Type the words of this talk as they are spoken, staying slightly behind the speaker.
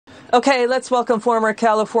Okay, let's welcome former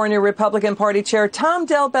California Republican Party Chair Tom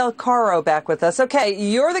Beccaro back with us. Okay,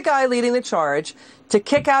 you're the guy leading the charge to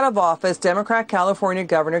kick out of office Democrat California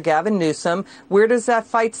Governor Gavin Newsom. Where does that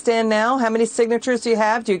fight stand now? How many signatures do you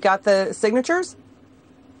have? Do you got the signatures?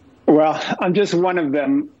 Well, I'm just one of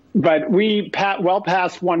them, but we well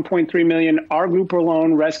past 1.3 million. Our group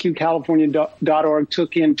alone, RescueCalifornia.org,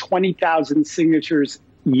 took in 20,000 signatures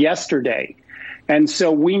yesterday. And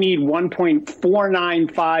so we need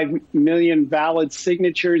 1.495 million valid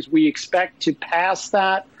signatures. We expect to pass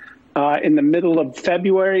that in the middle of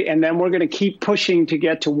February, and then we're going to keep pushing to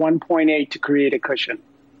get to 1.8 to create a cushion.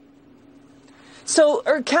 So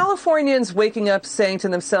are Californians waking up saying to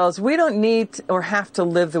themselves, we don't need or have to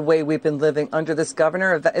live the way we've been living under this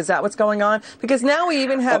governor? Is that what's going on? Because now we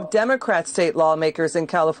even have Democrat state lawmakers in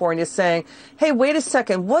California saying, hey, wait a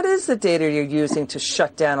second, what is the data you're using to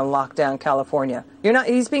shut down and lock down California?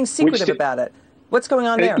 He's being secretive about it. What's going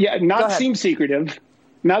on there? Yeah, not seem secretive.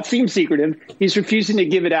 Not seem secretive. He's refusing to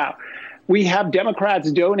give it out. We have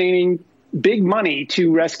Democrats donating big money to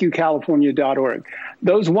RescueCalifornia.org.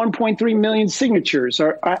 Those 1.3 million signatures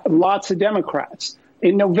are lots of Democrats.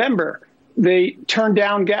 In November, they turned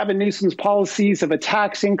down Gavin Newsom's policies of a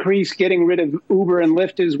tax increase, getting rid of Uber and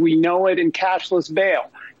Lyft as we know it, and cashless bail.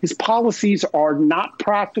 His policies are not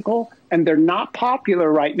practical, and they're not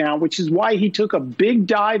popular right now, which is why he took a big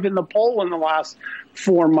dive in the poll in the last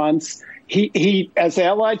 4 months. He, as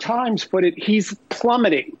the LA Times put it, he's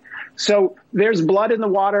plummeting. So there's blood in the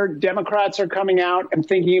water. Democrats are coming out and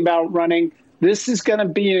thinking about running. This is going to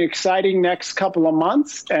be an exciting next couple of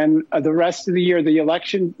months. And the rest of the year, the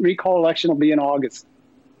recall election will be in August.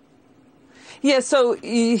 Yeah, so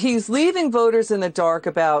he's leaving voters in the dark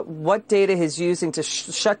about what data he's using to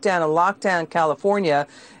shut down and lock down California.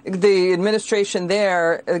 The administration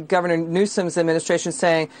there, Governor Newsom's administration,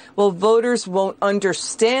 saying, well, voters won't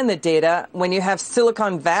understand the data when you have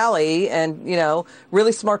Silicon Valley and,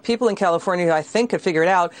 really smart people in California who I think could figure it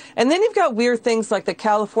out. And then you've got weird things like the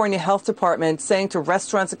California Health Department saying to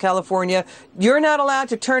restaurants in California, you're not allowed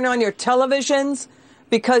to turn on your televisions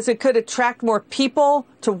because it could attract more people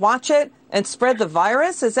to watch it and spread the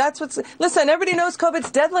virus? Listen, everybody knows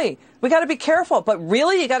COVID's deadly. We got to be careful. But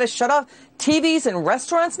really, you got to shut off TVs in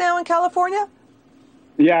restaurants now in California?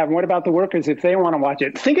 Yeah, and what about the workers if they want to watch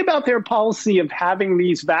it? Think about their policy of having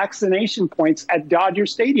these vaccination points at Dodger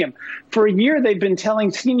Stadium. For a year, they've been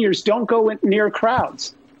telling seniors don't go near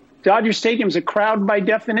crowds. Dodger Stadium's a crowd by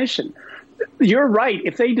definition. You're right.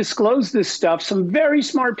 If they disclose this stuff, some very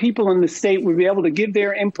smart people in the state would be able to give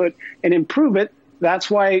their input and improve it. That's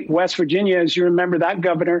why West Virginia, as you remember, that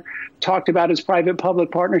governor talked about his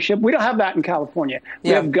private-public partnership. We don't have that in California.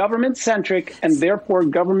 We have government-centric and therefore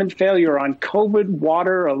government failure on COVID,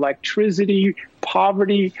 water, electricity,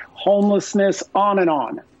 poverty, homelessness, on and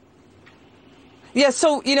on. Yeah,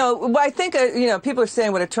 so, I think, people are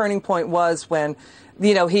saying what a turning point was when,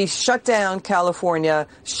 he shut down California,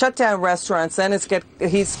 shut down restaurants, then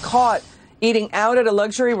he's caught eating out at a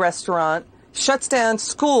luxury restaurant, shuts down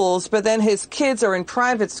schools, but then his kids are in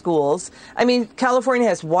private schools. I mean, California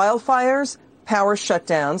has wildfires, power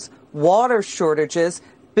shutdowns, water shortages,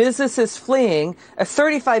 businesses fleeing, a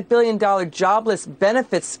 $35 billion jobless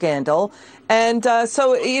benefits scandal. And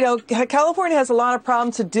California has a lot of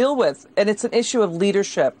problems to deal with, and it's an issue of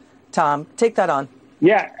leadership. Tom, take that on.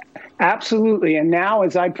 Yeah, absolutely. And now,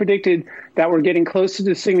 as I predicted, that we're getting close to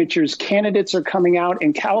the signatures, candidates are coming out,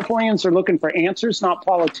 and Californians are looking for answers, not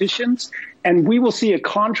politicians. And we will see a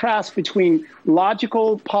contrast between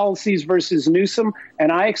logical policies versus Newsom.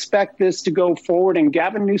 And I expect this to go forward. And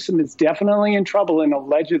Gavin Newsom is definitely in trouble in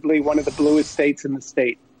allegedly one of the bluest states in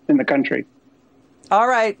the country. All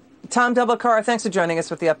right. Tom Beccaro, thanks for joining us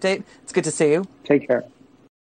with the update. It's good to see you. Take care.